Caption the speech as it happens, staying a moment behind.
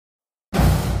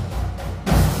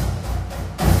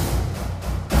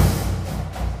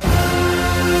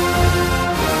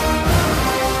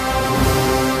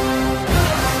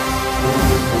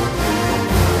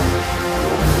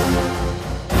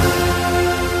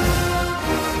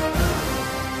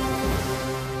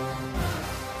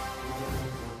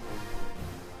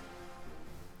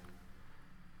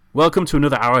Welcome to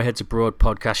another Arrowheads Abroad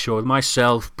podcast show with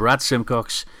myself, Brad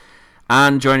Simcox,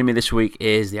 and joining me this week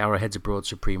is the Arrowheads Abroad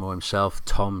Supremo himself,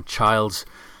 Tom Childs.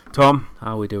 Tom,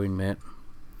 how are we doing, mate?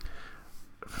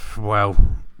 Well,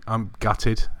 I'm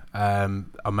gutted.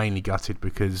 I'm mainly gutted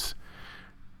because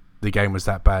the game was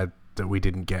that bad that we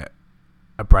didn't get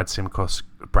a Brad Simcox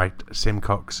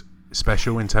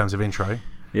special in terms of intro.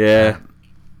 Yeah,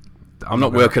 I'm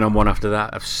not working on one after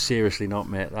that. I'm seriously not,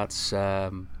 mate.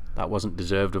 That wasn't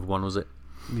deserved of one, was it?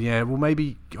 Yeah, well,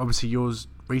 maybe, obviously, yours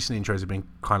recent intros have been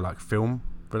kind of like film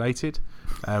related.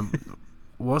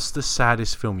 What's the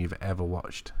saddest film you've ever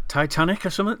watched? Titanic or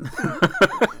something?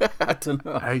 I don't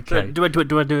know. Okay. Do I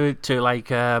do it to like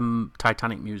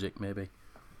Titanic music, maybe?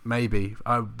 Maybe.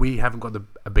 We haven't got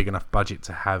a big enough budget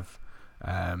to have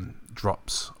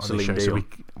drops on the show, so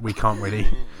we can't really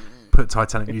put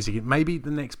Titanic music in. Maybe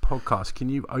the next podcast, can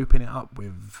you open it up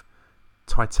with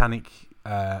Titanic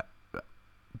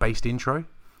based intro,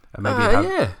 and maybe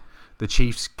have the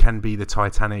Chiefs can be the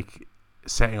Titanic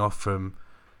setting off from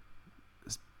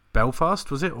Belfast,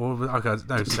 was it? Or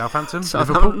no, Southampton?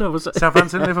 Liverpool? No, was it?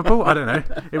 Southampton, Liverpool? I don't know.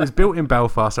 It was built in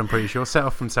Belfast, I'm pretty sure. Set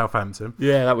off from Southampton.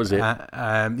 Yeah, that was it.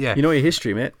 Yeah. You know your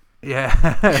history, mate. Yeah.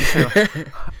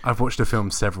 I've watched the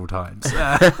film several times.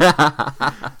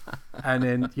 And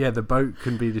then, the boat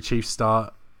can be the Chiefs'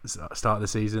 start of the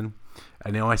season,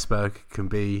 and the iceberg can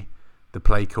be the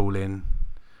play calling,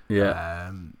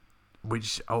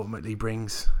 which ultimately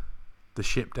brings the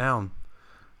ship down.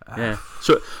 Yeah.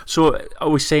 So are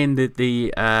we saying that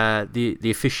the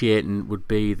officiating would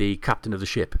be the captain of the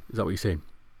ship? Is that what you're saying?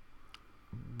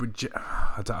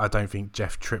 I don't think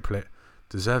Jeff Triplett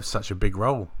deserves such a big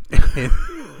role. He's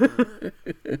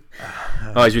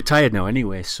retired now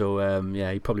anyway, so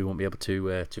he probably won't be able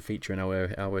to feature in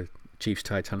our Chiefs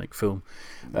Titanic film.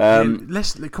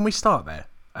 Can we start there?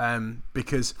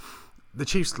 Because the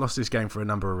Chiefs lost this game for a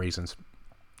number of reasons.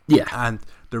 Yeah. And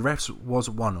the refs was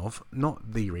one of,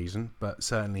 not the reason, but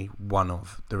certainly one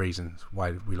of the reasons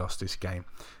why we lost this game.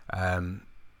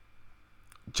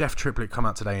 Jeff Triplett come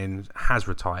out today and has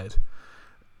retired.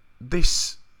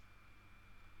 This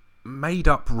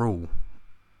made-up rule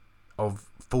of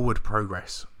forward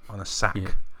progress on a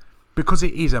sack, because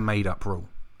it is a made-up rule.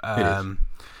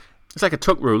 It's like a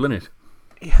tuck rule, isn't it?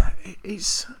 Yeah,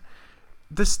 it's...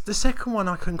 The second one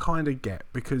I can kind of get,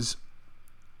 because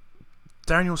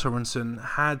Daniel Sorensen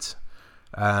had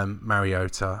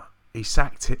Mariota. He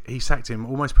sacked him,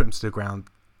 almost put him to the ground,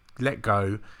 let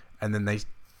go, and then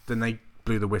they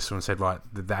blew the whistle and said, right,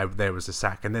 there was a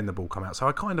sack, and then the ball come out. So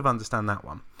I kind of understand that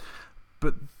one.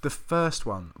 But the first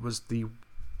one was the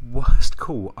worst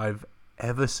call I've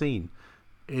ever seen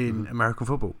in American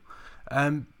football.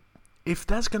 If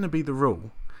that's going to be the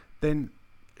rule, then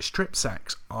strip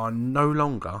sacks are no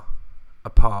longer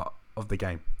a part of the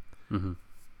game. Mm-hmm.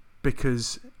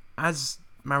 Because as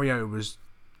Mariota was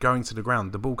going to the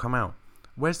ground, the ball come out.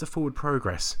 Where's the forward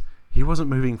progress? He wasn't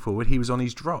moving forward. He was on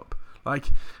his drop. I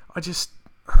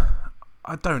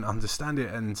don't understand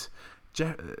it. And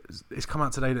it's come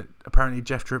out today that apparently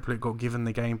Jeff Triplett got given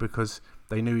the game because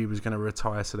they knew he was going to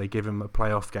retire, so they give him a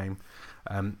playoff game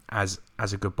as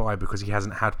a goodbye, because he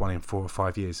hasn't had one in 4 or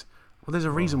 5 years. Well, there's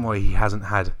a reason why he hasn't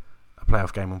had a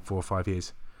playoff game in 4 or 5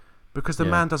 years. Because the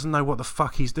man doesn't know what the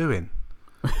fuck he's doing.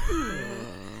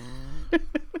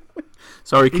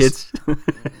 Sorry, kids.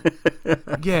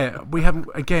 We haven't.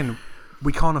 Again,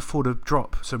 we can't afford a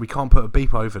drop, so we can't put a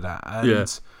beep over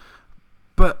that.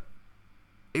 But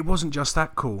it wasn't just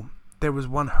that call. There was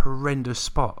one horrendous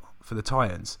spot for the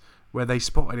Titans where they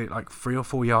spotted it like 3 or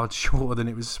 4 yards shorter than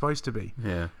it was supposed to be.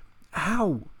 Yeah.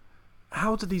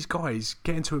 How do these guys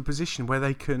get into a position where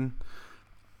they can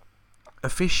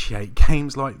officiate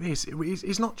games like this?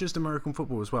 It's not just American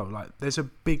football as well. Like, there's a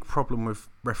big problem with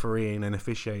refereeing and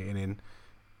officiating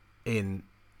in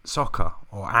soccer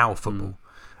or our football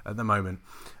at the moment.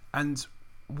 And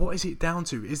what is it down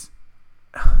to?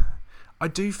 I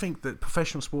do think that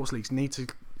professional sports leagues need to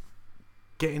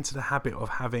get into the habit of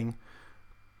having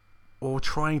or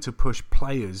trying to push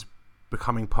players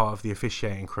becoming part of the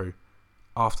officiating crew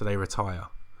after they retire,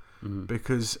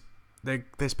 because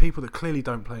there's people that clearly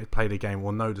don't play the game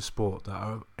or know the sport that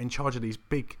are in charge of these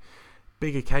big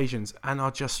occasions and are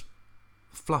just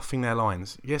fluffing their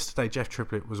lines. Yesterday, Jeff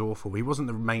Triplett was awful. He wasn't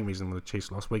the main reason the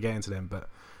Chiefs lost. We're getting to them, but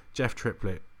Jeff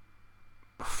Triplett,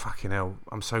 fucking hell,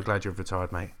 I'm so glad you've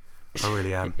retired, mate. I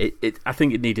really am. I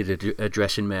think it needed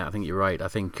addressing, mate. I think you're right. I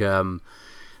think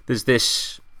there's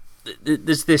this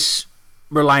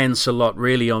reliance a lot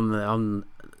really on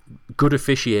good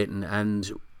officiating,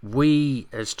 and we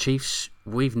as Chiefs,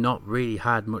 we've not really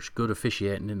had much good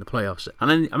officiating in the playoffs.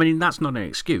 And I mean, that's not an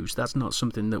excuse. That's not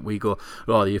something that we go,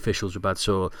 oh, the officials were bad,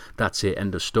 so that's it,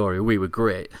 end of story. We were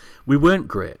great. We weren't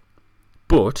great,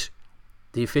 but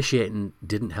the officiating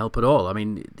didn't help at all. I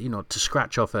mean, to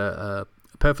scratch off a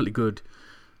perfectly good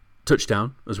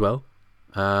touchdown as well.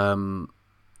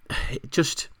 It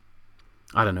just,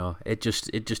 I don't know. It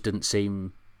just didn't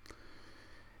seem.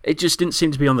 It just didn't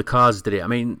seem to be on the cards, did it? I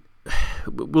mean,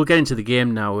 we'll get into the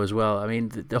game now as well. I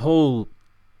mean, the whole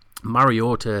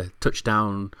Mariota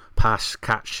touchdown pass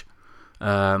catch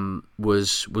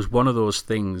was one of those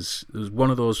things. It was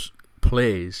one of those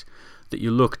plays that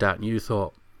you looked at and you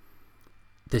thought,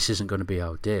 this isn't going to be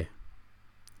our day.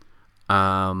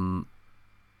 Same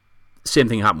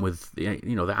thing happened with the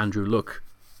Andrew Luck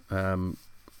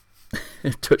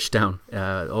touchdown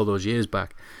all those years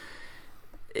back.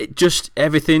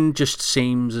 Everything just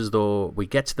seems as though we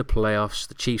get to the playoffs,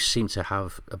 the Chiefs seem to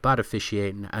have a bad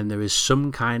officiating, and there is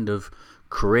some kind of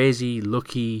crazy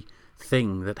lucky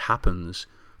thing that happens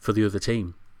for the other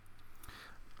team.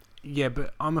 Yeah,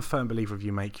 but I'm a firm believer of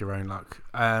you make your own luck.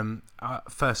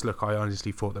 First look, I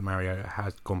honestly thought that Mario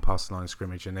had gone past the line of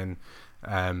scrimmage, and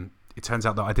then it turns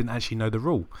out that I didn't actually know the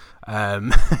rule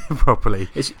properly.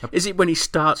 Is it when he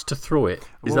starts to throw it?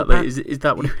 Is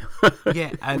that what?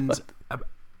 Yeah, and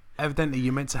evidently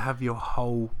you're meant to have your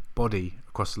whole body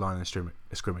across the line of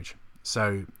scrimmage.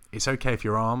 So it's okay if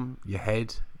your arm, your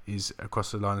head is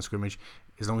across the line of scrimmage,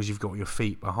 as long as you've got your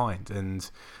feet behind. And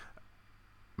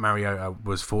Mariota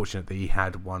was fortunate that he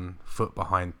had 1 foot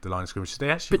behind the line of scrimmage. So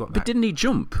they actually got that. But didn't he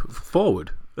jump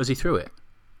forward as he threw it?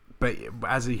 But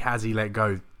as he let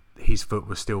go, his foot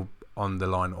was still on the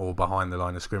line or behind the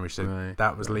line of scrimmage. So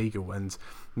that was legal. And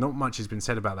not much has been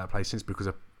said about that play since, because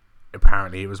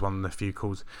apparently it was one of the few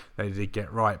calls they did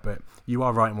get right. But you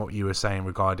are right in what you were saying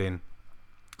regarding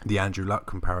the Andrew Luck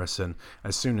comparison.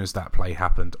 As soon as that play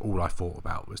happened, all I thought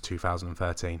about was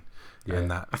 2013. Yeah.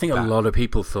 And I think a lot of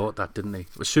people thought that, didn't they?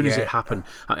 As soon as it happened,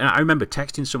 I remember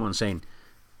texting someone saying,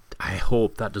 I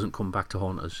hope that doesn't come back to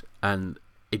haunt us. And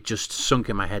it just sunk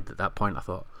in my head at that point. I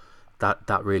thought,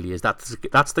 that really is.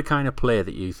 That's the kind of play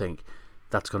that you think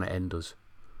that's going to end us.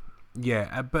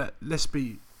 Yeah, but let's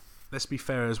be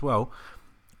fair as well.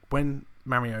 When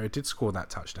Mariota did score that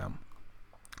touchdown,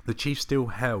 the Chiefs still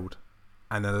held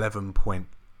an 11-point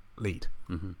lead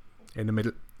in the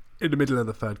middle of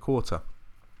the third quarter.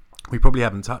 We probably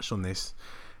haven't touched on this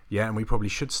yet, and we probably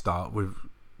should start with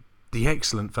the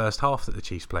excellent first half that the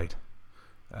Chiefs played.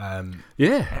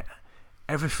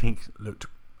 Everything looked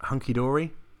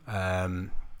hunky-dory.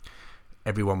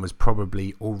 Everyone was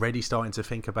probably already starting to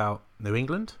think about New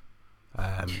England.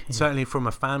 Certainly from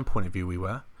a fan point of view, we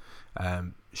were.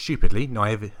 Stupidly,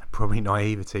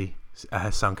 naivety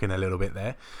sunk in a little bit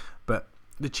there. But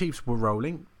the Chiefs were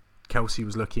rolling. Kelce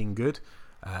was looking good.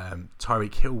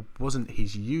 Tyreek Hill wasn't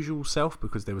his usual self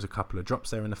because there was a couple of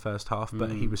drops there in the first half, but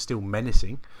he was still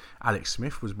menacing. Alex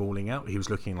Smith was balling out. He was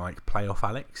looking like playoff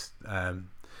Alex.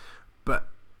 But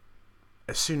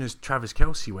as soon as Travis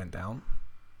Kelce went down,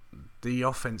 the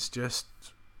offense just,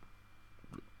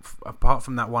 apart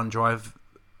from that one drive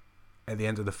at the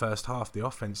end of the first half, the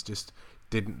offense just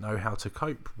didn't know how to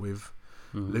cope with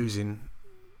losing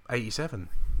 87.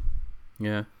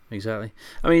 Yeah, exactly.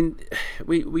 I mean,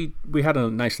 we had a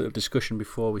nice little discussion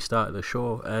before we started the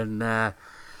show, and I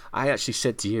actually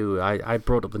said to you, I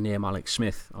brought up the name Alex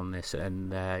Smith on this,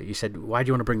 and you said, why do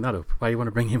you want to bring that up? Why do you want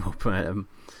to bring him up?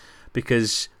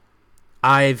 Because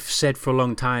I've said for a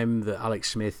long time that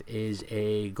Alex Smith is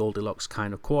a Goldilocks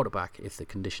kind of quarterback. If the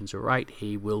conditions are right,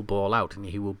 he will ball out and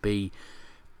he will be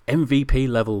MVP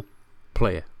level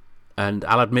player. And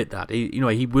I'll admit that.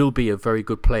 He will be a very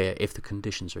good player if the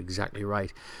conditions are exactly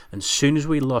right. And as soon as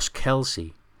we lost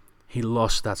Kelce, he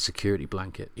lost that security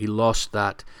blanket. He lost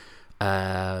that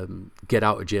get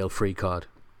out of jail free card.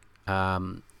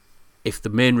 If the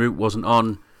main route wasn't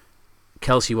on,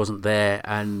 Kelce wasn't there,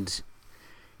 and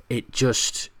it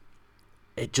just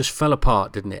fell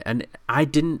apart, didn't it? And I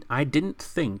didn't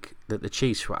think that the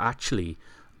Chiefs were actually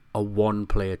a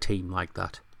one-player team like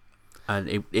that.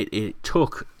 And it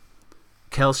took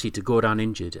Kelce to go down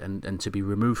injured and to be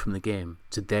removed from the game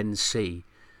to then see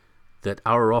that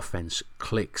our offense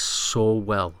clicks so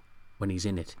well when he's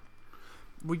in it.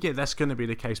 Well, yeah, that's going to be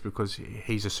the case because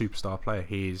he's a superstar player.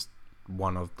 He is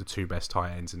one of the 2 best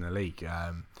tight ends in the league.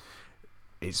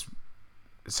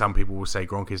 Some people will say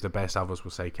Gronk is the best, others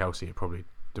will say Kelce. It probably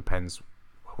depends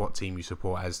what team you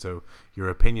support as to your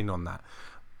opinion on that.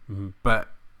 But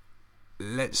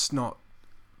let's not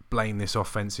blame this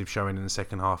offensive showing in the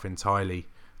second half entirely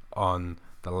on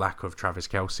the lack of Travis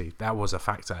Kelce. That was a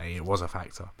factor. It was a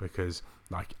factor because,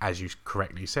 like as you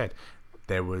correctly said,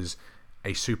 there was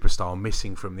a superstar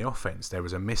missing from the offense. There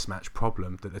was a mismatch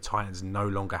problem that the Titans no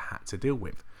longer had to deal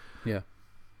with. Yeah.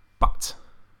 But,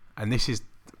 and this is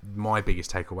my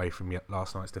biggest takeaway from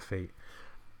last night's defeat,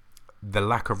 the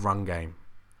lack of run game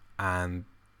and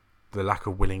the lack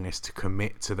of willingness to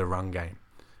commit to the run game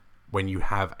when you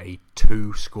have a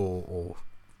 2-score or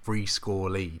 3-score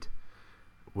lead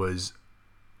was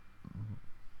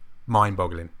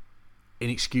mind-boggling,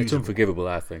 inexcusable. It's unforgivable,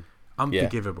 I think.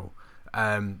 Unforgivable.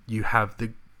 Yeah. You have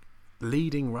the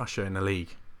leading rusher in the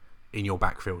league in your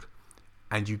backfield,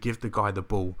 and you give the guy the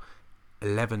ball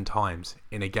 11 times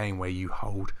in a game where you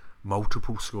hold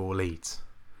multiple score leads.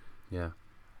 Yeah.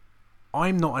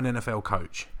 I'm not an NFL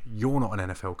coach. You're not an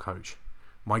NFL coach.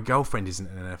 My girlfriend isn't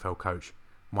an NFL coach.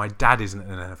 My dad isn't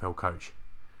an NFL coach.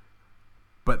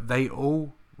 But they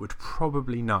all would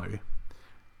probably know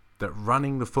that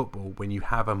running the football when you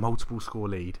have a multiple score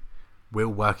lead will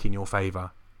work in your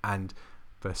favour. And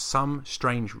for some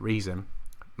strange reason,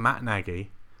 Matt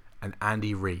Nagy and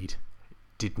Andy Reid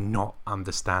did not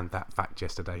understand that fact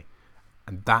yesterday.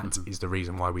 And that is the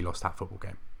reason why we lost that football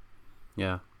game.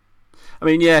 Yeah. I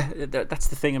mean, yeah, that's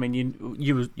the thing. I mean,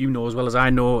 you know as well as I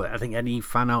know, I think any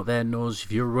fan out there knows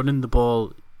if you're running the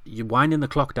ball, you're winding the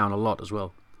clock down a lot as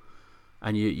well.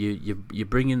 And you're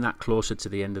bringing that closer to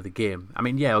the end of the game. I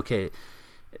mean, yeah, okay,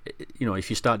 you know, if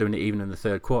you start doing it even in the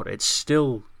third quarter, it's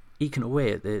still eking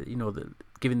away at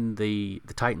giving the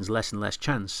Titans less and less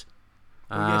chance.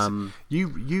 Yes,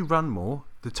 you run more,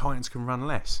 the Titans can run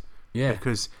less. Yeah.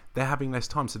 Because they're having less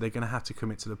time, so they're going to have to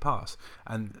commit to the pass.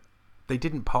 And they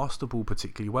didn't pass the ball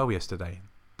particularly well yesterday.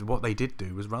 What they did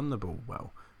do was run the ball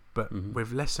well. But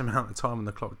with less amount of time on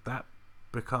the clock, that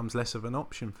becomes less of an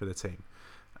option for the team.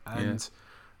 And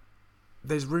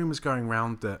there's rumours going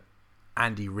around that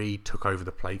Andy Reid took over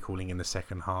the play calling in the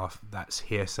second half. That's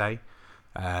hearsay.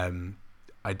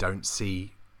 I don't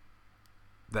see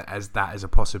that as a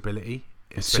possibility.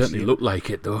 It certainly looked like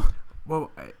it, though.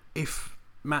 Well, if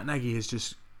Matt Nagy has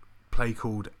just play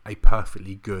called a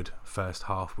perfectly good first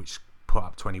half, which put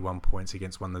up 21 points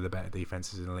against one of the better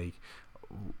defences in the league,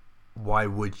 why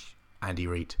would Andy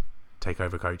Reid take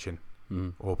over coaching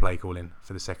or play calling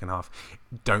for the second half?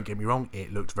 Don't get me wrong,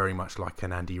 it looked very much like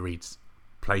an Andy Reid's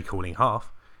play calling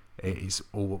half. It is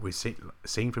all what we've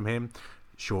seen from him: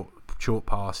 short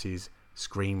passes,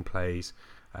 screen plays,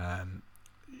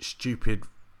 stupid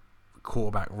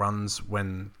quarterback runs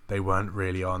when they weren't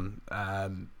really on.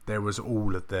 There was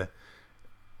all of the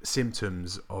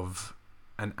symptoms of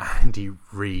an Andy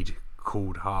Reid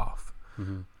called half,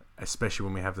 especially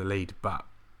when we have the lead. But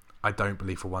I don't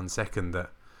believe for 1 second that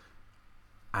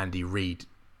Andy Reid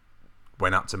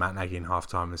went up to Matt Nagy in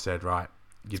halftime and said, "Right,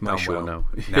 you've done well.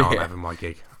 Now I'm having my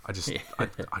gig." I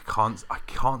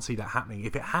can't see that happening.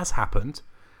 If it has happened,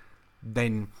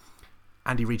 then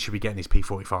Andy Reid should be getting his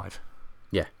P45.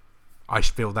 Yeah. I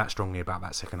feel that strongly about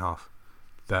that second half,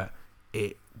 that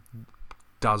it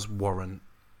does warrant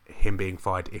him being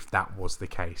fired if that was the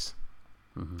case.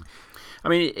 I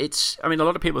mean, a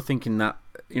lot of people are thinking that,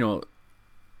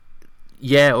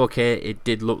 yeah, okay, it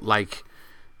did look like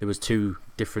there was two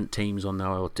different teams on there,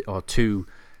 or two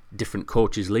different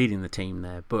coaches leading the team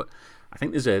there, but I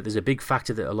think there's a big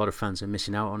factor that a lot of fans are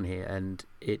missing out on here, and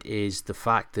it is the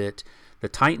fact that the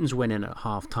Titans went in at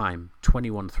half-time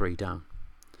 21-3 down.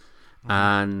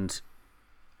 And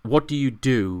what do you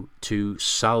do to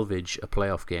salvage a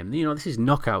playoff game? This is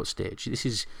knockout stage. This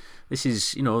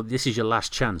is your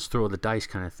last chance. Throw the dice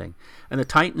kind of thing. And the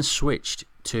Titans switched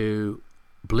to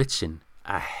blitzing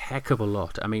a heck of a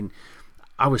lot. I mean,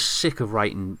 I was sick of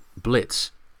writing blitz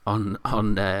on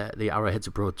the Arrowheads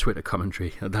Abroad Twitter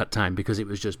commentary at that time, because it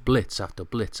was just blitz after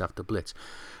blitz after blitz,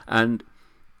 and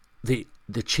the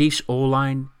Chiefs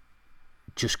O-line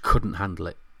just couldn't handle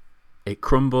it. It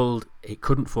crumbled. It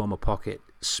couldn't form a pocket.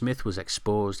 Smith was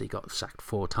exposed. He got sacked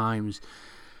 4 times.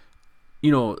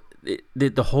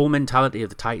 The whole mentality of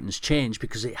the Titans changed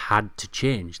because it had to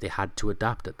change. They had to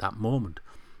adapt at that moment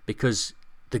because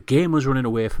the game was running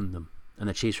away from them and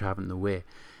the Chiefs were having their way.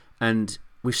 And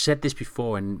we've said this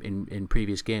before in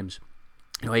previous games.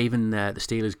 Even the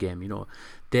Steelers game,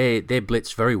 they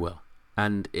blitzed very well,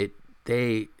 and it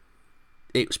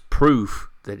was proof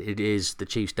that it is the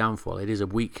Chiefs' downfall. It is a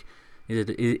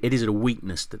a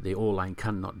weakness that the O-line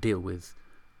cannot deal with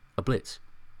a blitz.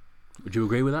 Would you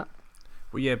agree with that?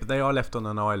 Well, yeah, but they are left on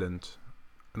an island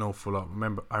an awful lot.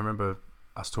 I remember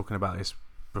us talking about this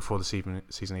before the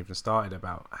season even started,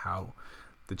 about how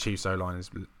the Chiefs O-line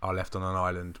are left on an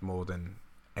island more than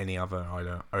any other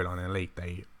O-line in the league.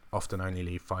 They often only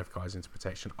leave 5 guys into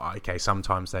protection. Okay,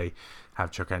 sometimes they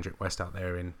have Chuck Hendrick West out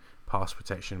there in pass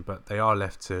protection, but they are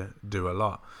left to do a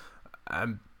lot.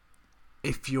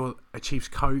 If you're a Chiefs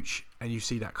coach and you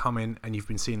see that coming, and you've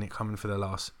been seeing it coming for the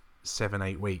last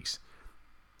 7-8 weeks,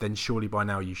 then surely by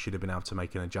now you should have been able to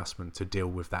make an adjustment to deal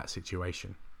with that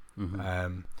situation.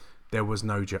 There was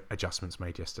no adjustments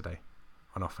made yesterday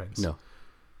on offense. No.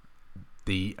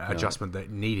 The adjustment that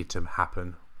needed to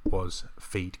happen was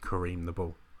feed Kareem the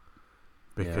ball,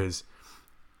 because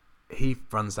he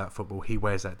runs that football, he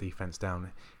wears that defense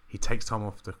down, he takes time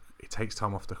off the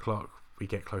clock. We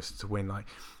get closer to win. Like,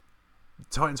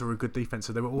 Titans are a good defense,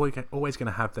 so they were always going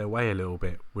to have their way a little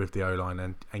bit with the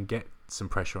O-line and get some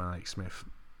pressure on Alex Smith.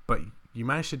 But you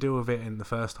managed to deal with it in the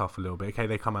first half a little bit. Okay,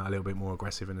 they come out a little bit more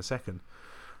aggressive in the second,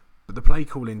 but the play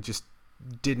calling just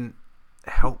didn't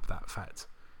help that fact.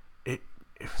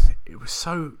 It was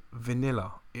so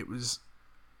vanilla. It was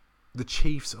the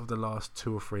Chiefs of the last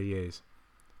 2 or 3 years.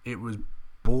 It was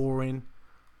boring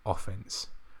offense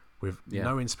with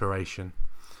no inspiration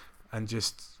and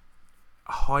just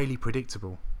highly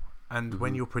predictable. And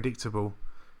when you're predictable,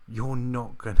 you're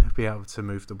not going to be able to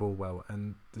move the ball well.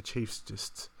 And the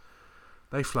Chiefs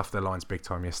they fluffed their lines big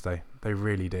time yesterday. They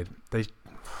really did.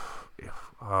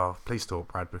 Please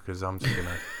talk, Brad, because I'm just going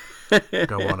to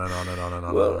go on and on and on and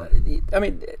on. Well, I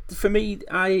mean, for me,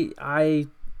 I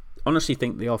honestly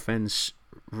think the offense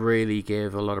really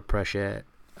gave a lot of pressure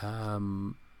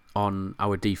on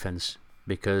our defense,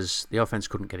 because the offense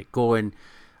couldn't get it going.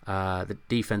 The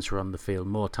defense were on the field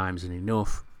more times than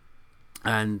enough,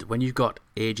 and when you've got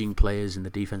aging players in the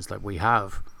defense like we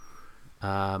have,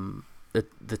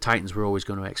 the Titans were always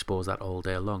going to expose that all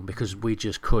day long, because we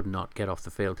just could not get off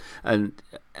the field. And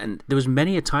there was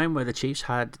many a time where the Chiefs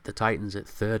had the Titans at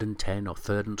 3rd and 10 or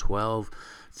 3rd and 12,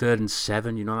 3rd and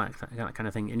 7, that kind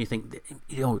of thing. And you think,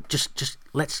 just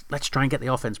let's try and get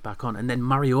the offense back on. And then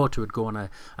Mariota would go on an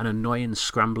annoying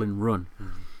scrambling run.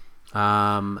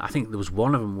 I think there was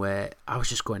one of them where I was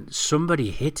just going,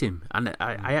 somebody hit him, and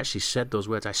I actually said those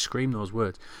words. I screamed those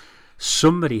words.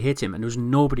 Somebody hit him, and there was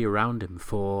nobody around him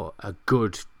for a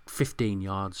good 15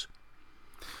 yards.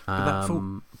 But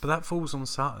that falls on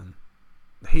Sutton.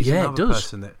 He's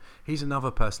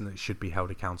another person that should be held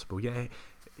accountable. Yeah,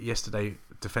 yesterday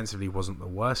defensively wasn't the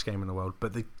worst game in the world,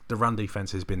 but the run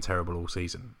defense has been terrible all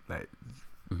season.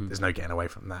 There's no getting away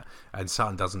from that. And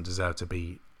Sutton doesn't deserve to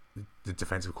be the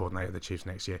defensive coordinator of the Chiefs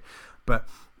next year. But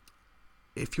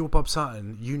if you're Bob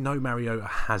Sutton, you know Mariota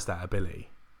has that ability.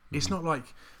 It's not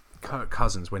like Kirk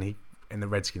Cousins when he in the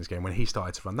Redskins game when he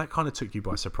started to run. That kind of took you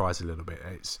by surprise a little bit.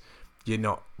 You're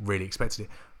not really expecting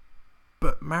it.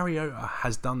 But Mariota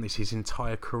has done this his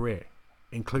entire career,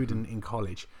 including in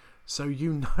college. So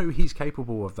you know he's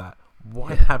capable of that.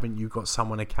 Why haven't you got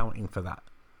someone accounting for that?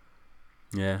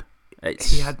 Yeah.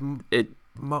 He had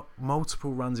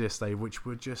multiple runs yesterday which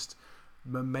were just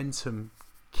momentum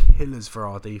killers for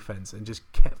our defense and just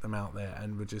kept them out there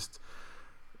and were just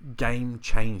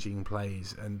game-changing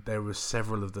plays. And there were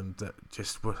several of them that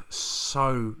just were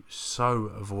so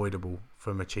avoidable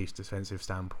from a Chiefs defensive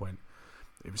standpoint.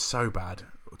 It was so bad.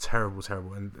 Terrible.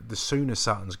 And the sooner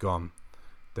Sutton's gone,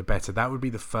 the better. That would be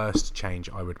the first change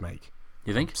I would make.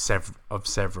 You think? Of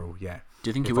several, yeah. Do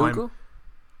you think he will go?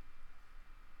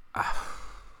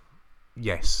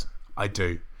 Yes, I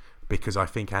do. Because I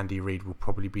think Andy Reid will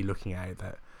probably be looking at it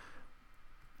that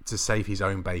to save his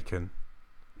own bacon,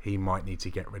 he might need to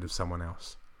get rid of someone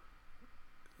else.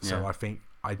 So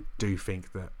I do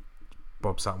think that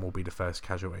Bob Sutton will be the first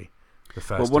casualty. The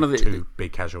first of two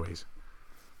big casualties.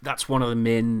 That's one of the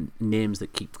main names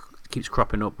that keeps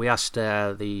cropping up. We asked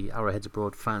the Arrowheads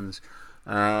Abroad fans,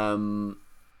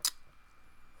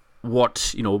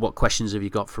 what questions have you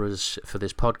got for us for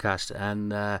this podcast?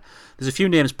 And there's a few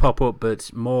names pop up,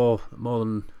 but more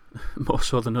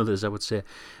so than others, I would say.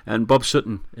 And Bob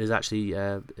Sutton is actually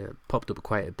popped up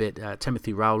quite a bit.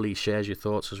 Timothy Rowley shares your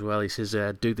thoughts as well. He says,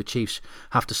 "Do the Chiefs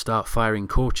have to start firing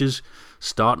coaches,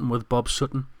 starting with Bob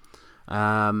Sutton?"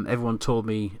 Everyone told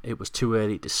me it was too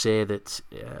early to say that,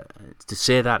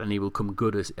 and he will come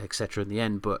good, etc. in the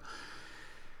end. But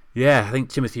yeah, I think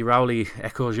Timothy Rowley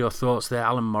echoes your thoughts there.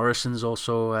 Alan Morrison's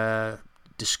also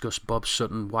discussed Bob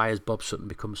Sutton. Why has Bob Sutton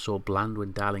become so bland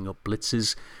when dialing up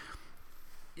blitzes?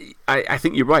 I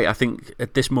think you're right. I think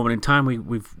at this moment in time,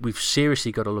 we've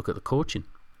seriously got to look at the coaching.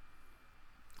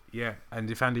 Yeah, and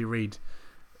if Andy Reid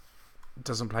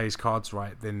doesn't play his cards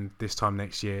right, then this time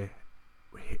next year,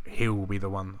 he will be the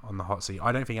one on the hot seat.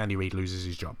 I don't think Andy Reid loses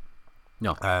his job.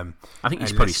 No, I think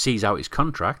he probably sees out his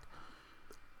contract.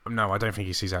 No, I don't think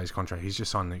he sees out his contract. He's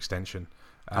just signed an extension.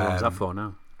 How long is that for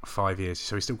now? 5 years,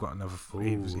 so he's still got another.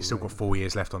 He's still got 4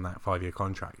 years left on that 5-year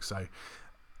contract. So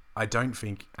I don't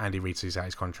think Andy Reid sees out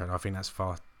his contract. I think that's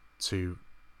far too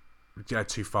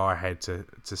far ahead to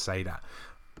say that.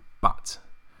 But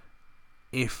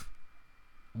if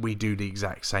we do the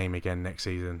exact same again next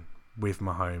season with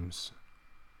Mahomes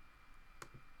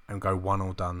and go one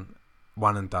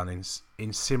and done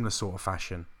in similar sort of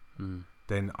fashion,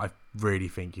 then I really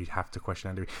think you'd have to question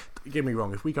Andy Reid. Don't get me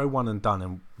wrong, if we go one and done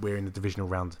and we're in the divisional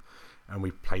round and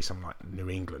we play something like New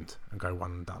England and go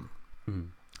one and done,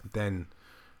 then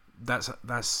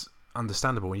that's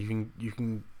understandable. You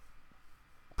can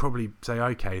probably say,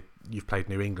 okay, you've played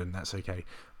New England, that's okay.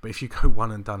 But if you go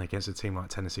one and done against a team like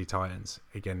Tennessee Titans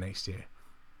again next year,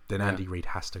 then Andy Reid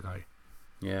has to go.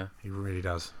 Yeah, he really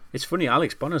does. It's funny,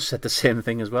 Alex Bonner said the same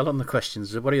thing as well on the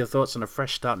questions. What are your thoughts on a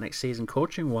fresh start next season,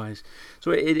 coaching-wise? So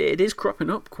it is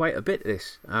cropping up quite a bit,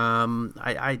 this.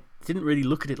 I didn't really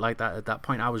look at it like that at that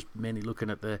point. I was mainly looking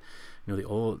at the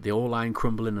O-line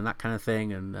crumbling and that kind of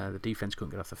thing, and the defense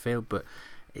couldn't get off the field. But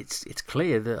it's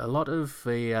clear that a lot of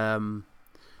the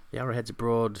Arrowheads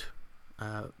Abroad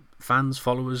fans,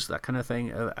 followers, that kind of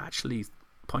thing, are actually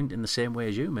pointing the same way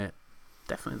as you, mate.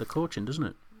 Definitely the coaching, doesn't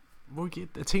it? Well,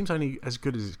 the team's only as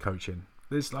good as its coaching.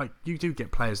 There's you do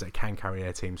get players that can carry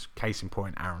their teams. Case in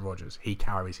point, Aaron Rodgers. He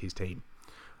carries his team.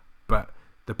 But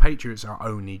the Patriots are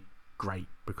only great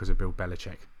because of Bill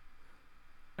Belichick.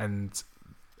 And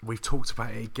we've talked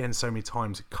about it again so many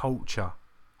times. Culture,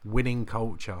 winning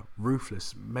culture,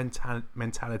 ruthless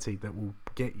mentality that will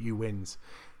get you wins.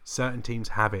 Certain teams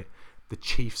have it. The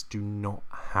Chiefs do not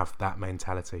have that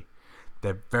mentality.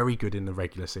 They're very good in the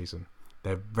regular season.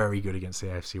 They're very good against the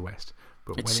AFC West.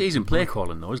 But it's season play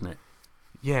calling, though, isn't it?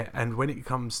 Yeah, and when it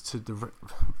comes to the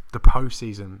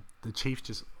postseason, the Chiefs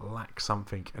just lack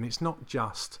something. And it's not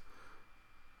just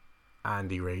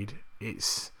Andy Reid.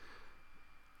 It's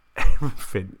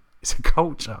everything. It's a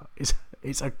culture. It's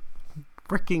a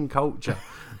freaking culture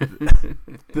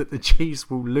that the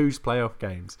Chiefs will lose playoff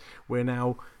games. We're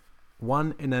now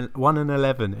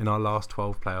 1-11 in our last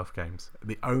 12 playoff games.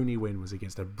 The only win was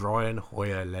against a Brian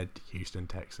Hoyer-led Houston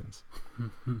Texans.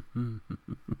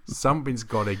 Something's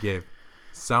got to give.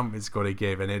 Something's got to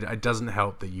give. And it doesn't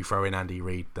help that you throw in Andy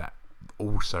Reid that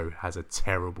also has a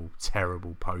terrible,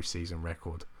 terrible postseason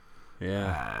record.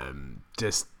 Yeah.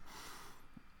 Just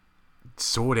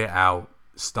sort it out.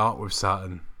 Start with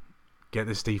Sutton. Get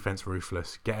this defense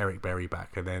ruthless. Get Eric Berry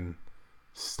back. And then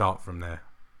start from there.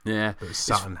 Yeah, but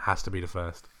Sutton has to be the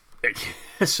first.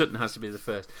 Sutton has to be the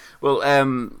first. Well,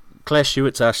 Claire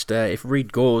Stewart's asked if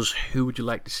Reid goes, who would you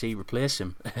like to see replace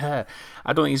him? I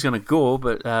don't think he's going to go,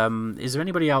 but is there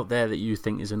anybody out there that you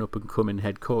think is an up and coming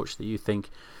head coach that you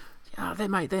think, they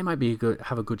might be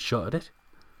have a good shot at it?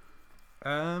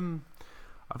 I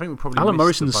think we probably. Alan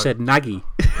Morrison said Nagy.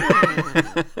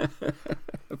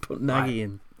 Put Nagy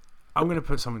in. I'm going to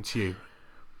put something to you.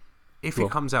 If it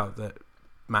comes out that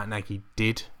Matt Nagy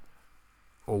did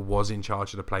or was in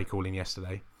charge of the play calling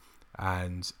yesterday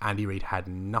and Andy Reid had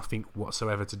nothing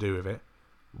whatsoever to do with it,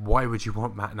 why would you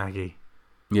want Matt Nagy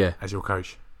as your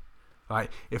coach?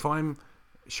 Like, if I'm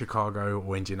Chicago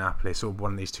or Indianapolis or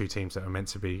one of these two teams that are meant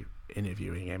to be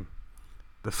interviewing him,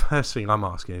 the first thing I'm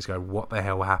asking is what the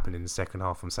hell happened in the second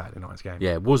half on Saturday night's game?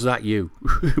 Yeah, was that you?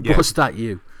 Was that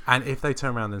you? And if they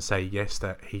turn around and say yes,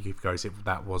 that he goes,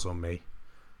 that was on me,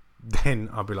 then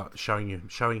I'll be like showing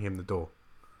him the door.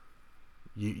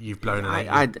 You've blown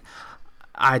an 8.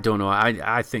 I don't know.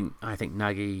 I think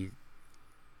Nagy.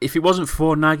 If it wasn't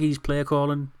for Nagy's play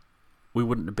calling, we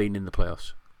wouldn't have been in the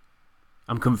playoffs.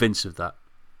 I'm convinced of that.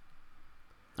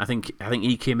 I think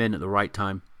he came in at the right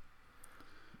time.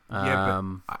 Yeah,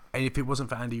 but if it wasn't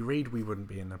for Andy Reid, we wouldn't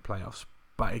be in the playoffs.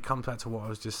 But it comes back to what I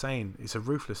was just saying. It's a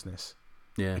ruthlessness,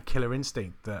 a killer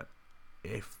instinct that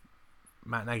if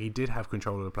Matt Nagy did have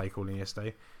control of the play calling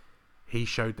yesterday, he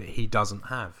showed that he doesn't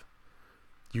have.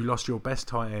 You lost your best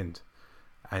tight end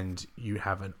and you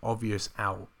have an obvious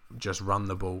out, just run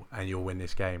the ball and you'll win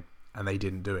this game. And they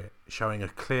didn't do it, showing a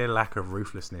clear lack of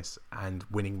ruthlessness and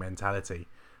winning mentality.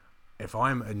 If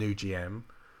I'm a new GM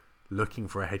looking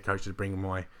for a head coach to bring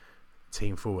my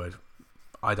team forward,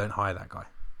 I don't hire that guy.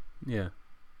 Yeah.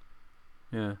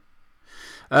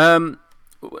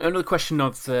 Another question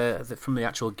from the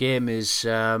actual game is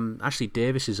Ashley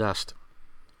Davis is asked.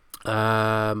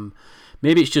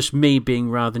 Maybe it's just me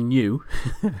being rather new,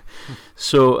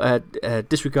 so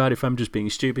disregard if I'm just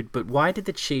being stupid. But why did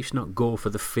the Chiefs not go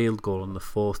for the field goal on the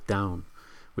 4th down,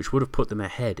 which would have put them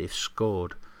ahead if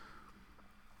scored?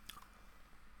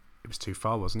 It was too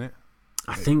far, wasn't it?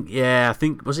 I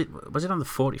think was it on the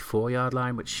 44-yard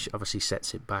line, which obviously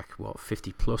sets it back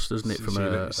 50 plus, doesn't it?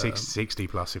 From 60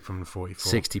 plus from the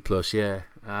 44. 60 plus, yeah.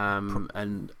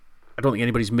 And I don't think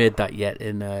anybody's made that yet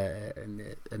in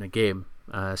a game,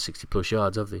 60 plus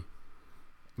yards, have they?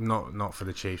 Not for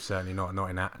the Chiefs, certainly not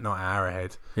at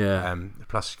Arrowhead. Yeah.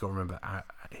 Plus, you've got to remember,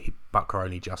 Butker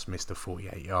only just missed a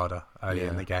 48-yarder earlier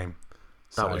in the game.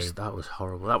 That was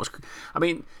horrible. That was. I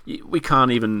mean, we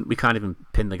can't even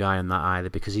pin the guy on that either,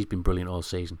 because he's been brilliant all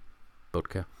season,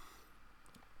 Butker.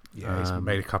 Yeah, he's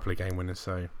made a couple of game winners.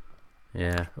 So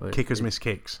yeah, kickers miss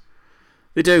kicks.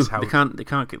 They do. They can't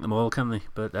kick them all, can they?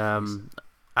 But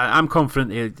I'm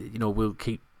confident. We'll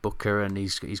keep Butker, and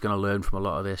he's going to learn from a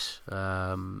lot of this.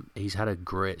 He's had a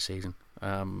great season.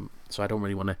 So I don't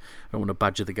really want to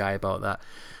badger the guy about that.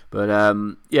 But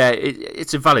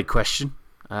it's a valid question.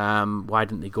 Why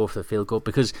didn't they go for the field goal?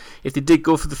 Because if they did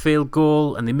go for the field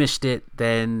goal and they missed it,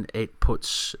 then it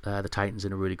puts the Titans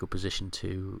in a really good position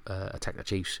to attack the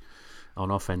Chiefs on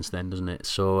offense, then, doesn't it?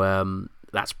 So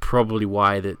that's probably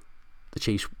why the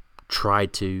Chiefs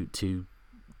tried to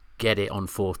get it on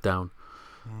fourth down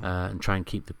and try and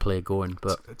keep the play going.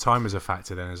 But time was a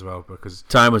factor then as well, because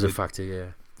time was a factor. Yeah,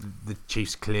 the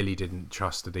Chiefs clearly didn't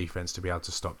trust the defense to be able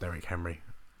to stop Derrick Henry.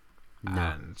 No.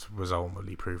 And was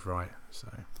ultimately proved right. So,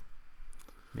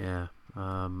 yeah,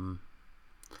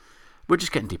 we're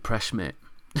just getting depressed, mate.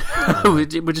 We're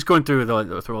just going through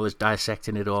all this,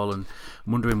 dissecting it all and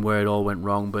wondering where it all went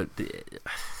wrong. But do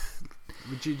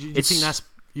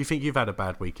you think you've had a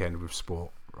bad weekend with sport,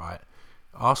 right?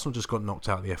 Arsenal just got knocked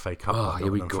out of the FA Cup. Oh,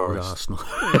 here we go, Arsenal.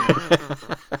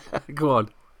 Go on.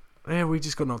 Yeah, we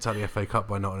just got knocked out of the FA Cup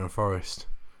by Nottingham Forest.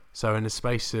 So in the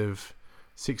space of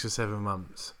 6 or 7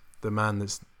 months, the man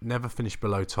that's never finished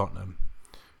below Tottenham,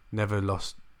 never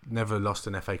lost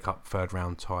an FA Cup third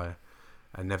round tie,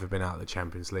 and never been out of the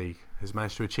Champions League, has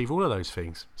managed to achieve all of those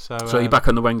things. So you're back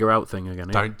on the Wenger out thing again?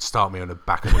 Don't start me on the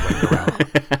back of the Wenger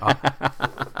out.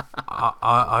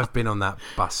 I've been on that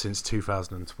bus since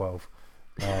 2012.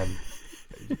 I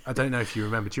don't know if you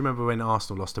remember. Do you remember when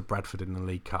Arsenal lost to Bradford in the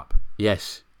League Cup?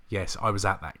 Yes, I was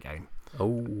at that game.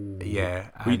 Oh, yeah.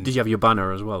 Did you have your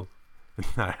banner as well?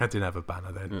 No, I didn't have a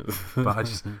banner then.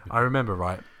 But I remember,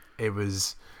 right, it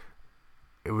was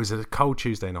a cold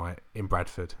Tuesday night in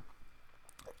Bradford,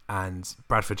 and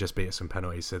Bradford just beat us some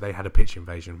penalties, so they had a pitch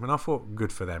invasion. And I thought,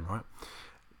 good for them, right?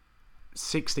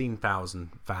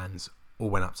 16,000 fans all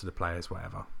went up to the players,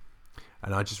 whatever.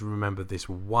 And I just remember this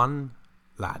one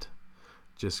lad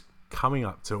just coming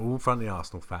up to all front of the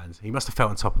Arsenal fans. He must have felt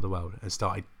on top of the world and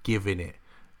started giving it.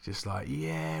 Just like,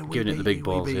 giving it the big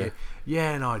balls,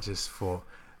 yeah. And I just thought,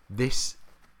 this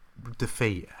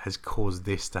defeat has caused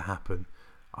this to happen.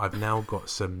 I've now got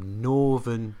some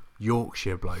Northern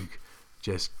Yorkshire bloke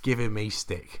just giving me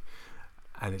stick,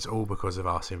 and it's all because of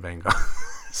Arsene Wenger.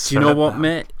 Do you know what,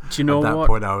 mate? Do you know what? At that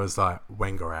point, I was like,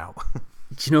 Wenger out. Do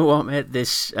you know what, mate?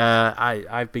 This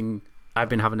I've been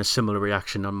having a similar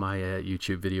reaction on my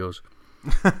YouTube videos.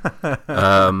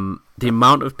 The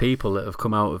amount of people that have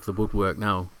come out of the woodwork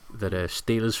now that are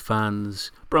Steelers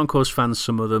fans, Broncos fans,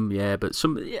 some of them,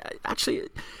 actually,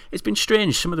 it's been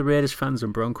strange. Some of the Raiders fans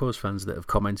and Broncos fans that have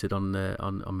commented on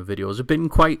my videos have been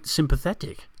quite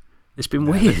sympathetic. It's been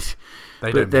weird.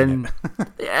 They don't mean it.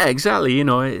 Yeah, exactly.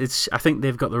 It's. I think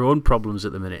they've got their own problems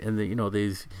at the minute, and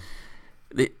they've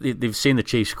seen the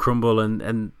Chiefs crumble,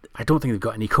 and I don't think they've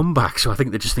got any comeback. So I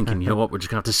think they're just thinking, you know what, we're just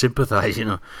gonna have to sympathise,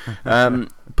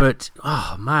 But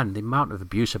oh man, the amount of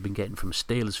abuse I've been getting from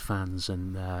Steelers fans,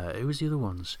 and who was the other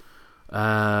ones?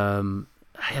 I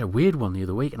had a weird one the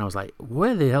other week, and I was like,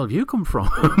 where the hell have you come from?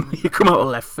 You come out of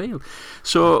left field.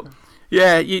 So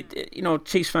yeah,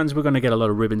 Chiefs fans, we're going to get a lot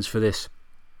of ribbons for this.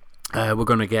 We're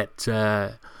going to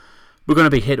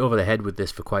be hit over the head with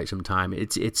this for quite some time.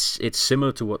 It's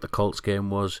similar to what the Colts game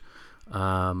was.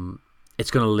 It's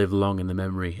going to live long in the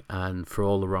memory, and for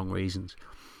all the wrong reasons.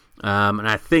 And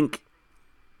I think,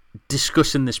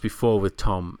 discussing this before with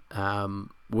Tom,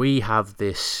 we have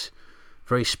this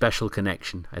very special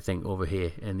connection, I think, over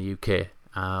here in the UK.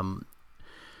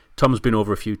 Tom's been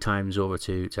over a few times over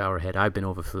to Arrowhead. I've been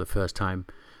over for the first time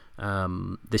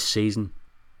this season,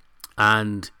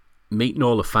 and meeting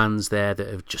all the fans there that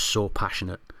are just so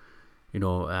passionate.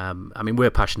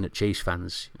 We're passionate Chiefs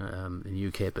fans in the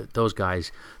UK, but those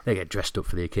guys, they get dressed up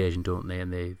for the occasion, don't they?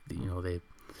 And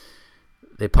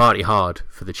they party hard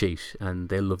for the Chiefs, and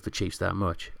they love the Chiefs that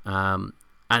much. And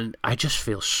I just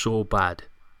feel so bad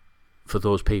for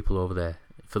those people over there,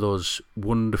 for those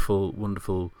wonderful,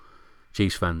 wonderful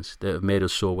Chiefs fans that have made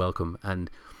us so welcome. And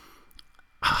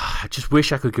I just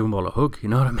wish I could give them all a hug. You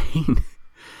know what I mean?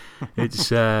 It's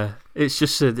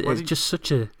just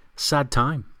such a sad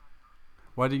time.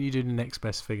 Why didn't you do the next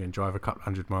best thing and drive a couple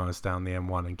 100 miles down the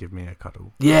M1 and give me a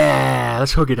cuddle? Yeah,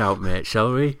 let's hug it out, mate,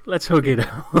 shall we? Let's hug it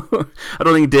out. I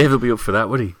don't think Dave will be up for that,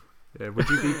 would he? Yeah, would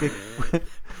you be big?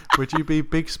 Would you be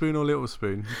big spoon or little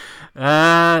spoon?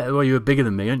 Well, you were bigger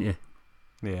than me, aren't you?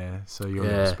 Yeah, so you're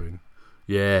little spoon.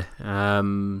 Yeah.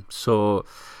 So,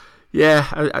 yeah,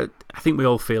 I think we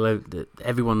all feel that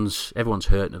everyone's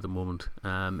hurting at the moment.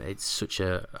 It's such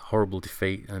a horrible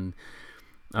defeat, and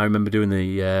I remember doing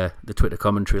the Twitter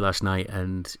commentary last night,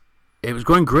 and it was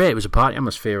going great. It was a party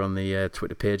atmosphere on the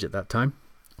Twitter page at that time,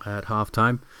 at half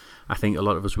time. I think a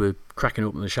lot of us were cracking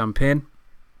open the champagne,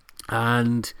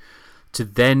 and to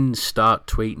then start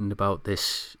tweeting about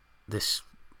this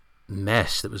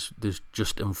mess that was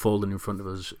just unfolding in front of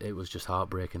us, it was just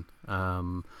heartbreaking.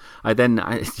 I don't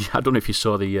know if you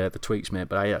saw the tweets, mate,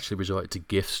 but I actually resorted to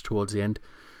GIFs towards the end.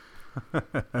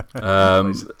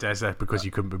 Is that because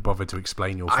you couldn't be bothered to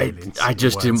explain your feelings? I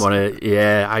just didn't want to.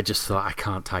 Yeah, I just thought I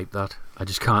can't type that. I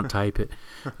just can't type it.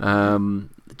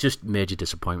 Just major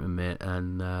disappointment, mate,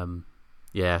 and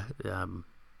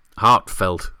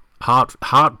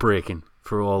heartbreaking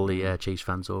for all the Chiefs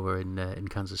fans over in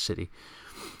Kansas City.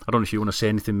 I don't know if you want to say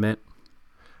anything, mate.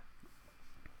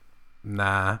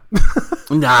 Nah.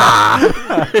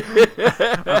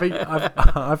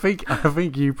 I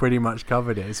think you pretty much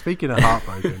covered it. Speaking of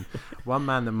heartbroken, one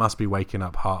man that must be waking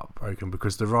up heartbroken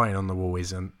because the writing on the wall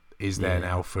is there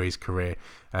now for his career.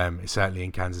 Certainly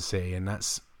in Kansas City, and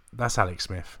that's Alex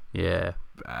Smith. Yeah.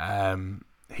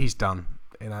 He's done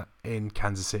in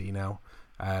Kansas City now.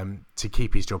 To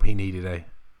keep his job, he needed a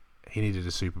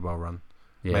Super Bowl run.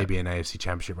 Yeah. Maybe an AFC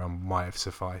Championship run might have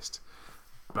sufficed,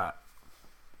 but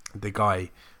the guy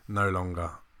will no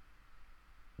longer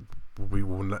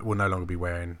be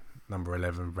wearing number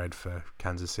 11 red for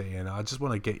Kansas City, and I just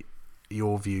want to get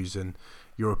your views and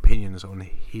your opinions on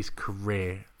his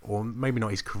career, or maybe not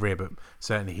his career, but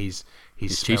certainly his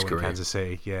spell in Kansas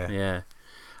City. Yeah.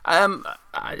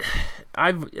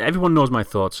 Everyone knows my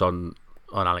thoughts on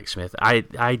Alex Smith.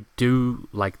 I do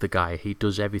like the guy. He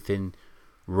does everything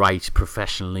right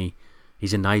professionally.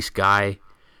 He's a nice guy.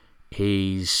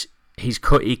 He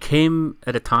came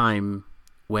at a time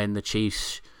when the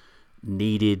Chiefs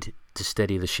needed to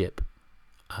steady the ship.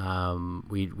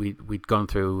 We'd gone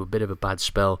through a bit of a bad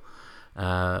spell,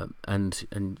 and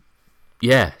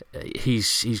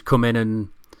he's come in and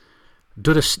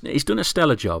he's done a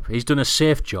stellar job. He's done a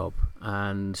safe job,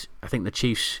 and I think the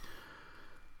Chiefs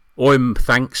owe him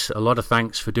a lot of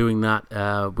thanks for doing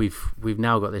that. We've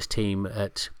now got this team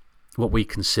at what we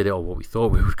consider, or what we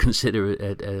thought we would consider,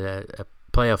 a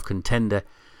playoff contender.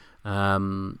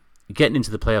 Getting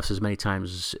into the playoffs as many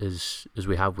times as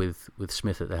we have with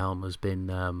Smith at the helm has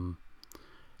been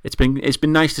it's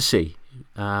been nice to see.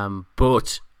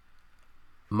 But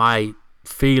my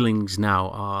feelings now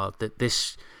are that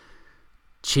this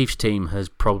Chiefs team has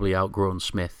probably outgrown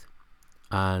Smith,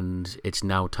 and it's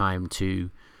now time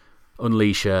to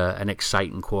unleash an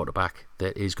exciting quarterback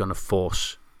that is going to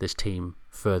force this team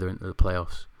further into the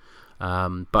playoffs.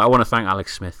 But I want to thank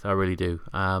Alex Smith. I really do.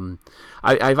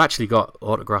 I've actually got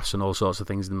autographs and all sorts of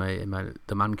things in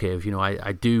the man cave. You know,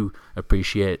 I do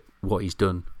appreciate what he's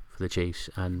done for the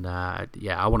Chiefs, and I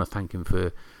want to thank him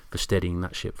for steadying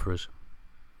that ship for us.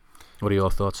 What are your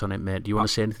thoughts on it, mate? Do you want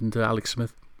to say anything to Alex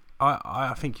Smith?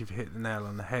 I think you've hit the nail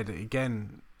on the head.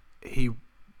 Again, he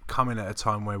come in at a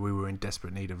time where we were in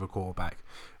desperate need of a quarterback.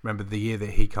 Remember, the year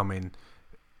that he come in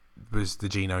was the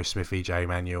Geno Smith, EJ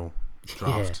Manuel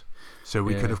draft. Yeah. So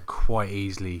we could have quite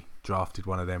easily drafted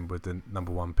one of them with the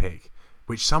number 1 pick,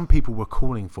 which some people were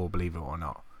calling for, believe it or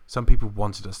not. Some people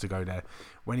wanted us to go there.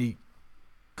 When he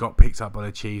got picked up by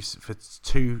the Chiefs for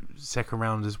 2 second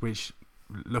rounders, which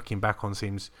looking back on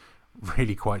seems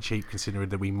really quite cheap considering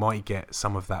that we might get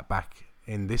some of that back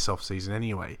in this off-season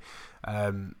anyway.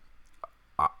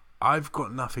 I've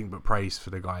got nothing but praise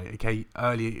for the guy. Okay,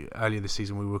 earlier this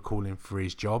season we were calling for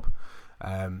his job,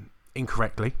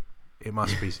 incorrectly. It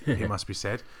must be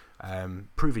said.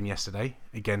 Proven yesterday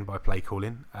again by play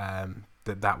calling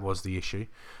that was the issue.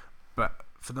 But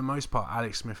for the most part,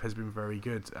 Alex Smith has been very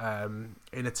good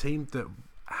in a team that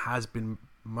has been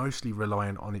mostly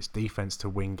reliant on its defense to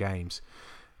win games.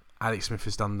 Alex Smith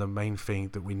has done the main thing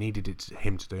that we needed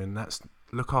him to do, and that's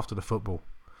look after the football.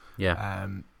 Yeah.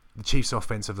 The Chiefs'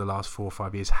 offense of the last 4 or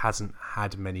 5 years hasn't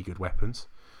had many good weapons.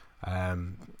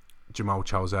 Jamal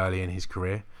Charles early in his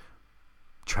career,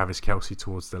 Travis Kelce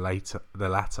towards the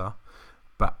latter.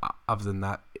 But other than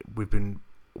that, we've been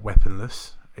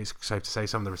weaponless. It's safe to say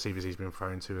some of the receivers he's been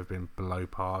thrown to have been below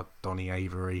par. Donnie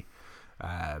Avery,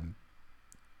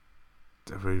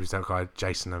 who was that guy?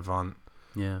 Jason Avant.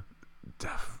 Yeah.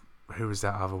 Who was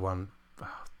that other one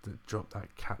that dropped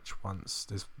that catch once?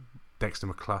 There's Dexter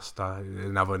McCluster.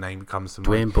 Another name that comes to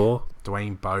mind.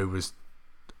 Dwayne Bowe was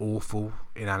awful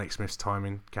in Alex Smith's time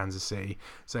in Kansas City.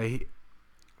 So he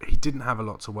didn't have a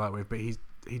lot to work with, but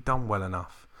he'd done well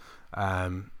enough,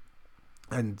 and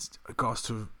got us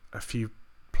to a few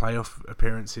playoff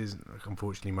appearances.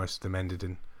 Unfortunately, most of them ended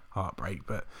in heartbreak,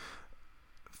 but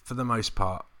for the most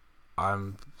part,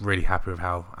 I'm really happy with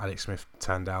how Alex Smith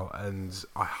turned out, and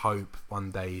I hope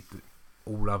one day that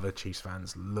all other Chiefs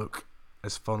fans look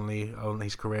as fondly on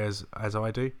his career as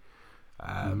I do,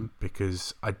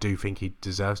 because I do think he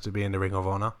deserves to be in the Ring of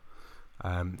Honor.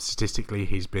 Statistically,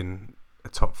 he's been a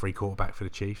top 3 quarterback for the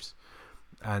Chiefs,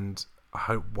 and I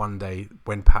hope one day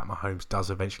when Pat Mahomes does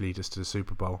eventually lead us to the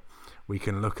Super Bowl, we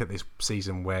can look at this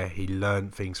season where he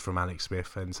learned things from Alex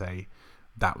Smith and say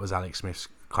that was Alex Smith's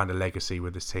kind of legacy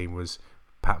with this team, was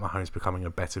Pat Mahomes becoming a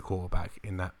better quarterback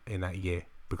in that year,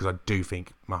 because I do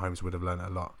think Mahomes would have learned a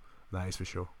lot. That is for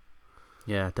sure.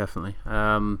 Yeah, definitely.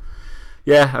 I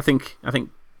think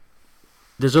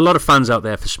there's a lot of fans out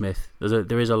there for Smith.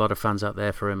 There is a lot of fans out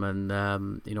there for him, and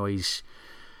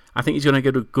I think he's going to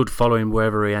get a good following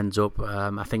wherever he ends up.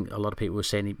 I think a lot of people were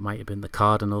saying he might have been the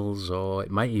Cardinals, or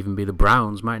it might even be the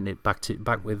Browns, mightn't it?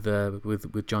 Back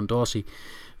with John Dorsey.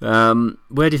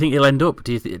 Where do you think he'll end up?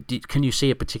 Can you see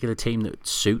a particular team that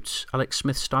suits Alex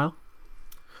Smith's style?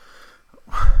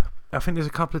 I think there's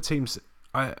a couple of teams.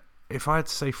 If I had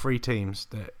to say 3 teams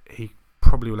that he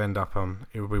probably will end up on,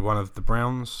 it would be one of the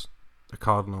Browns, the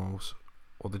Cardinals,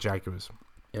 or the Jaguars.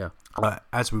 Yeah.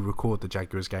 As we record, the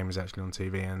Jaguars game is actually on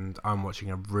TV, and I'm watching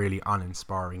a really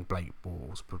uninspiring Blake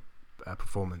Bortles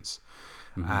performance.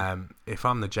 Mm-hmm. If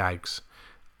I'm the Jags,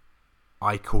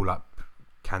 I call up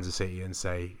Kansas City and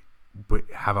say,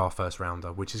 have our first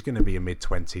rounder, which is going to be a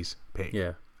mid-20s pick.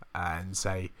 Yeah. And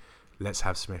say, let's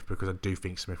have Smith, because I do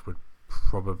think Smith would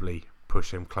probably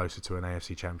push him closer to an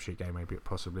AFC Championship game, maybe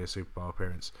possibly a Super Bowl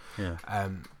appearance. Yeah.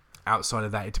 Outside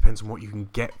of that, it depends on what you can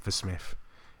get for Smith.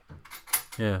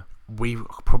 Yeah. We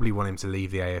probably want him to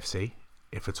leave the AFC,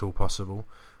 if at all possible.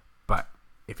 But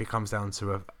if it comes down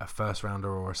to a first rounder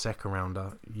or a second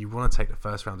rounder, you want to take the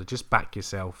first rounder. Just back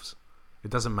yourselves.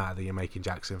 It doesn't matter that you're making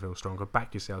Jacksonville stronger.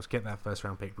 Back yourselves. Get that first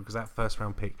round pick, because that first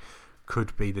round pick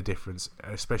could be the difference,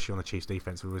 especially on the Chiefs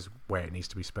defense, which is where it needs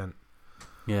to be spent.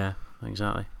 Yeah,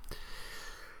 exactly.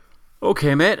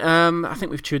 Okay, mate. I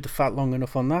think we've chewed the fat long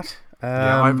enough on that.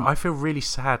 I feel really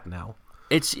sad now.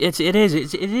 It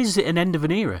is an end of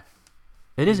an era.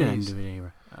 It is an end of an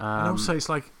era. And also, it's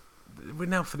like, we're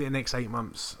now for the next 8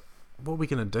 months. What are we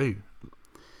going to do?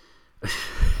 Do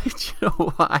you know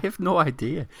what? I have no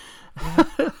idea.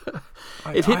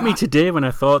 It hit me today when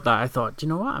I thought that. I thought, do you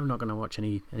know what? I'm not going to watch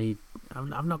any.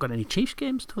 I've not got any Chiefs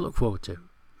games to look forward to.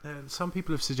 Some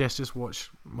people have suggested just watch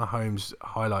Mahomes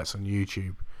highlights on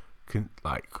YouTube,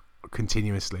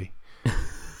 continuously.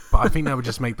 But I think that would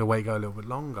just make the wait go a little bit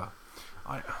longer.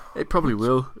 It probably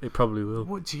will.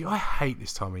 I hate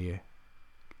this time of year.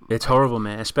 It's horrible,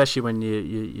 mate. Especially when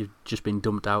you've just been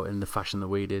dumped out in the fashion that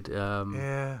we did.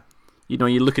 Yeah. You know,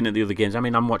 you're looking at the other games. I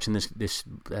mean, I'm watching this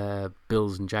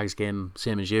Bills and Jags game,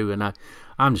 same as you, and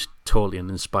I'm just totally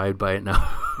uninspired by it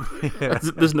now. Yeah.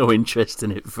 There's no interest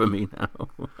in it for me now.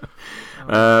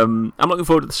 I'm looking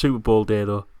forward to the Super Bowl day,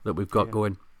 though, that we've got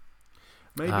going.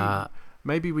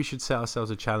 Maybe we should set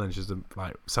ourselves a challenge as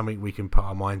something we can put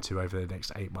our mind to over the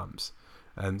next 8 months,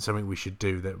 and something we should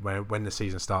do that when the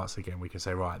season starts again, we can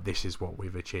say, right, this is what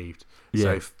we've achieved. Yeah.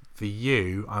 So for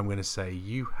you, I'm going to say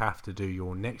you have to do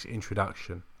your next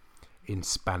introduction in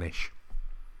Spanish.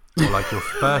 Or like your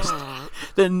first...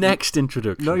 The next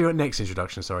introduction. Not your next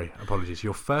introduction, sorry. Apologies.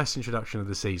 Your first introduction of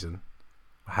the season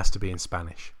has to be in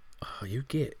Spanish. Oh, you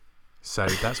get... So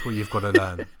that's what you've got to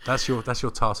learn. That's your task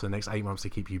for the next 8 months to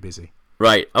keep you busy.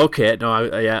 Right. Okay. No.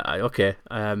 Okay.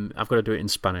 I've got to do it in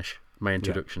Spanish. My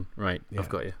introduction. Yeah. Right. Yeah. I've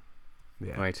got you.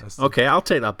 Yeah. Right. Okay. I'll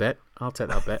take that bet.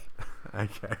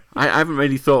 Okay. I haven't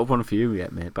really thought of one for you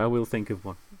yet, mate, but I will think of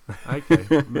one. Okay.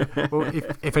 Well,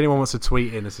 if anyone wants to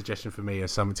tweet in a suggestion for me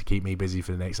as something to keep me busy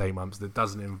for the next 8 months that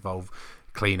doesn't involve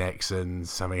Kleenex and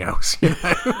something else,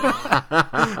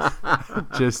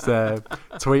 just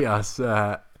tweet us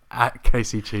at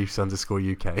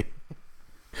KCChiefs_UK.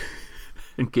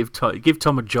 And give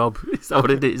Tom a job. Is that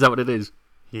what it is? Is that what it is?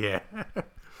 Yeah.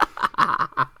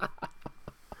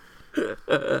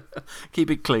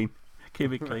 Keep it clean.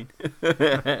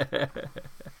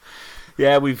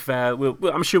 Yeah,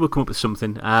 I'm sure we'll come up with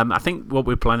something. I think what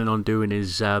we're planning on doing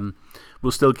is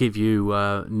we'll still give you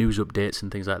news updates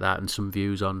and things like that, and some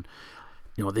views on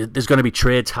there's going to be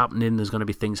trades happening. There's going to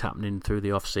be things happening through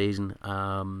the off season.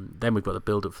 Then we've got the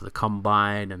build up for the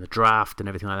combine and the draft and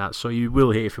everything like that. So you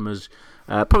will hear from us,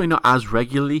 probably not as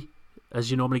regularly as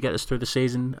you normally get us through the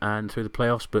season and through the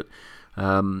playoffs, but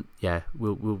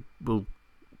we'll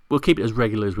keep it as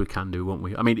regular as we can do, won't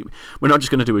we? I mean, we're not just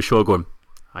going to do a show going,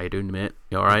 "How you doing, mate?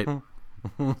 You all right?"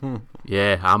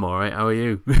 Yeah, I'm all right. How are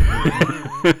you?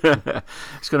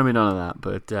 It's going to be none of that,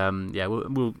 but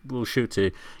we'll shoot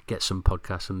to get some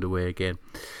podcasts underway again.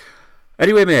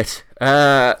 Anyway, mate,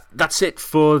 that's it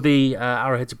for the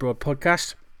Arrowheads Abroad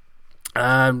podcast.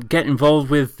 Get involved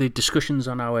with the discussions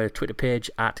on our Twitter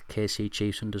page at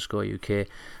KCChiefs_UK.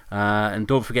 And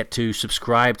don't forget to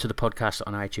subscribe to the podcast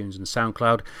on iTunes and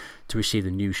SoundCloud to receive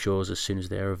the new shows as soon as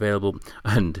they are available.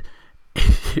 And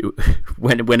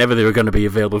whenever they're going to be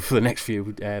available for the next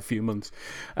few months.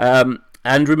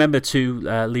 And remember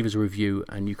to leave us a review,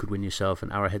 and you could win yourself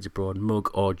an Arrowheads Abroad mug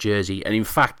or jersey. And in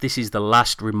fact, this is the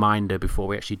last reminder before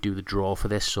we actually do the draw for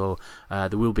this. So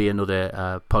there will be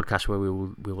another podcast where we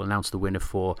will announce the winner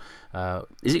for.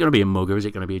 Is it going to be a mug or is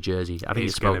it going to be a jersey? I think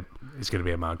it's going to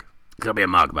be a mug. It's going to be a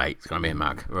mug, mate. It's going to be a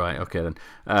mug. Right, okay then.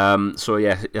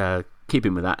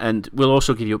 Keeping with that. And we'll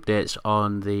also give you updates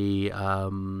on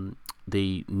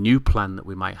the new plan that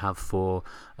we might have for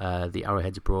the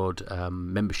Arrowheads Abroad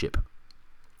membership.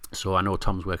 So I know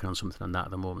Tom's working on something on that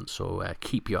at the moment. So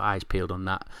keep your eyes peeled on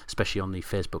that, especially on the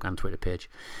Facebook and Twitter page.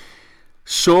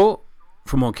 So,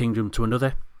 from one kingdom to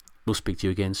another, we'll speak to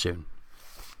you again soon.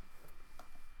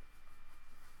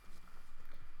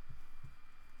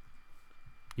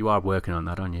 You are working on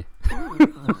that, aren't you?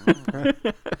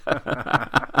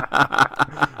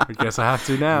 I guess I have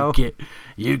to now.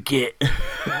 You get.